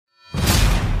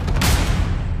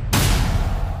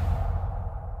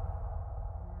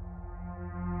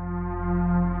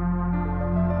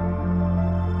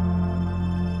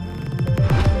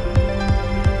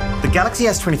Galaxy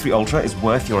S23 Ultra is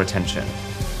worth your attention.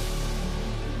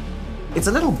 It's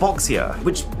a little boxier,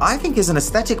 which I think is an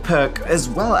aesthetic perk as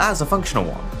well as a functional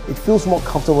one. It feels more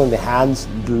comfortable in the hands,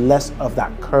 less of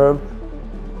that curve.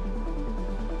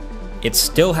 It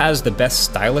still has the best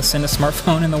stylus in a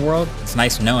smartphone in the world. It's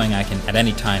nice knowing I can at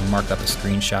any time mark up a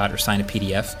screenshot or sign a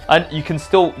PDF. And you can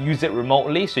still use it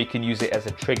remotely, so you can use it as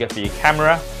a trigger for your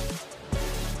camera.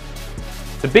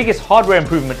 The biggest hardware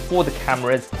improvement for the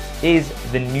cameras is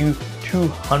the new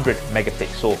 200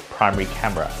 megapixel primary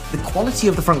camera. The quality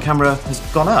of the front camera has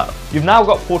gone up. You've now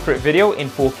got portrait video in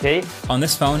 4K. On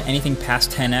this phone, anything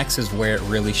past 10x is where it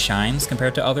really shines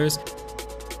compared to others.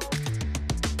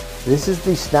 This is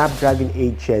the Snapdragon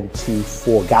 8 Gen 2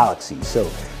 for Galaxy, so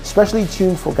specially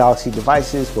tuned for Galaxy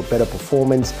devices for better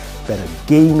performance, better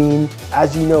gaming.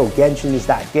 As you know, Genshin is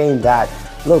that game that,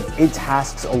 look, it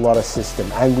tasks a lot of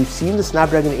system, and we've seen the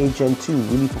Snapdragon 8 Gen 2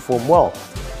 really perform well.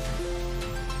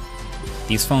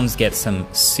 These phones get some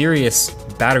serious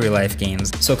battery life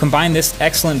gains. So combine this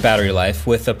excellent battery life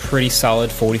with a pretty solid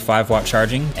 45-watt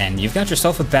charging, and you've got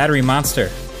yourself a battery monster.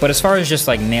 But as far as just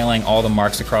like nailing all the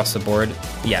marks across the board,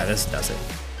 yeah, this does it.